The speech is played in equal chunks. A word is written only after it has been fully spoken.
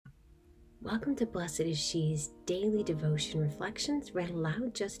Welcome to Blessed is She's daily devotion reflections read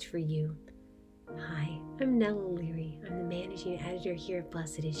aloud just for you. Hi, I'm Nella O'Leary. I'm the managing editor here at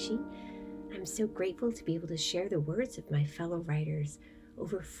Blessed is She. I'm so grateful to be able to share the words of my fellow writers,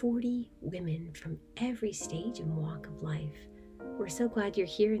 over 40 women from every stage and walk of life. We're so glad you're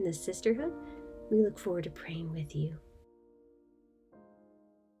here in this sisterhood. We look forward to praying with you.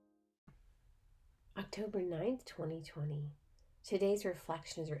 October 9th, 2020. Today's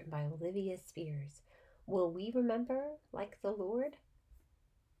reflection is written by Olivia Spears. Will we remember like the Lord?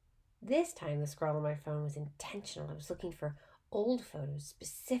 This time the scroll on my phone was intentional. I was looking for old photos,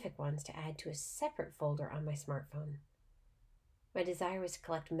 specific ones to add to a separate folder on my smartphone. My desire was to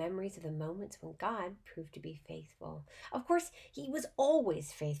collect memories of the moments when God proved to be faithful. Of course, He was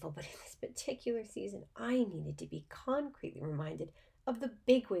always faithful, but in this particular season, I needed to be concretely reminded of the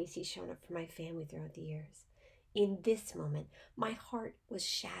big ways He's shown up for my family throughout the years. In this moment, my heart was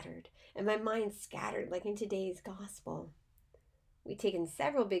shattered and my mind scattered like in today's gospel. We'd taken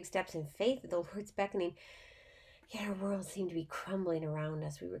several big steps in faith with the Lord's beckoning, yet our world seemed to be crumbling around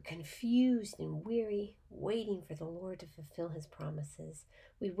us. We were confused and weary, waiting for the Lord to fulfill His promises.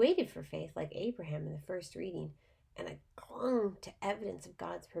 We waited for faith like Abraham in the first reading, and I clung to evidence of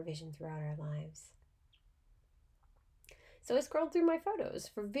God's provision throughout our lives. So I scrolled through my photos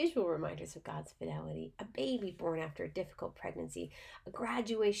for visual reminders of God's fidelity: a baby born after a difficult pregnancy, a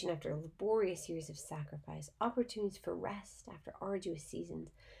graduation after laborious years of sacrifice, opportunities for rest after arduous seasons,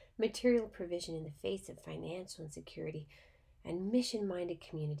 material provision in the face of financial insecurity, and mission-minded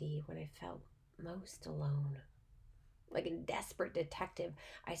community when I felt most alone. Like a desperate detective,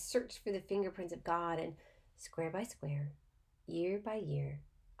 I searched for the fingerprints of God, and square by square, year by year,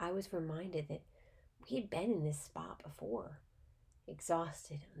 I was reminded that we had been in this spot before.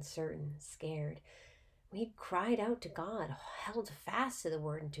 Exhausted, uncertain, scared, we had cried out to God, held fast to the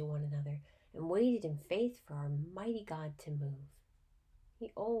Word and to one another, and waited in faith for our mighty God to move.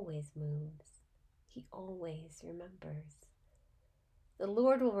 He always moves. He always remembers. The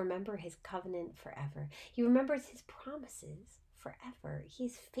Lord will remember His covenant forever. He remembers His promises forever. He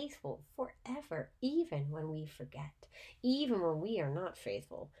is faithful forever, even when we forget, even when we are not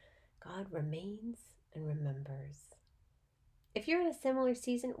faithful. God remains and remembers. If you're in a similar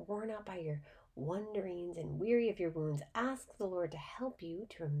season, worn out by your wanderings and weary of your wounds, ask the Lord to help you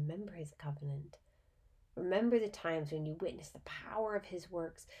to remember His covenant. Remember the times when you witnessed the power of His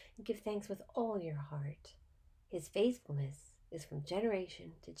works and give thanks with all your heart. His faithfulness is from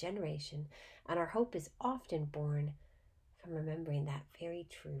generation to generation, and our hope is often born from remembering that very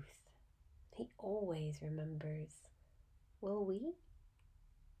truth. He always remembers. Will we?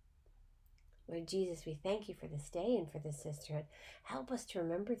 Lord Jesus, we thank You for this day and for this sisterhood. Help us to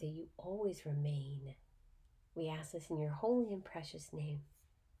remember that You always remain. We ask this in Your holy and precious name.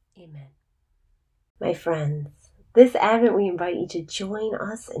 Amen. My friends, this Advent we invite you to join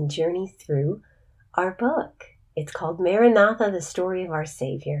us and journey through our book. It's called Maranatha, the Story of Our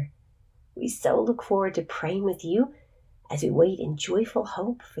Savior. We so look forward to praying with you as we wait in joyful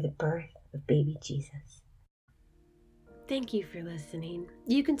hope for the birth of baby Jesus. Thank you for listening.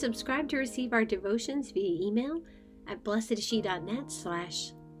 You can subscribe to receive our devotions via email at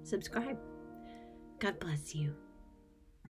blessedshe.net/subscribe. God bless you.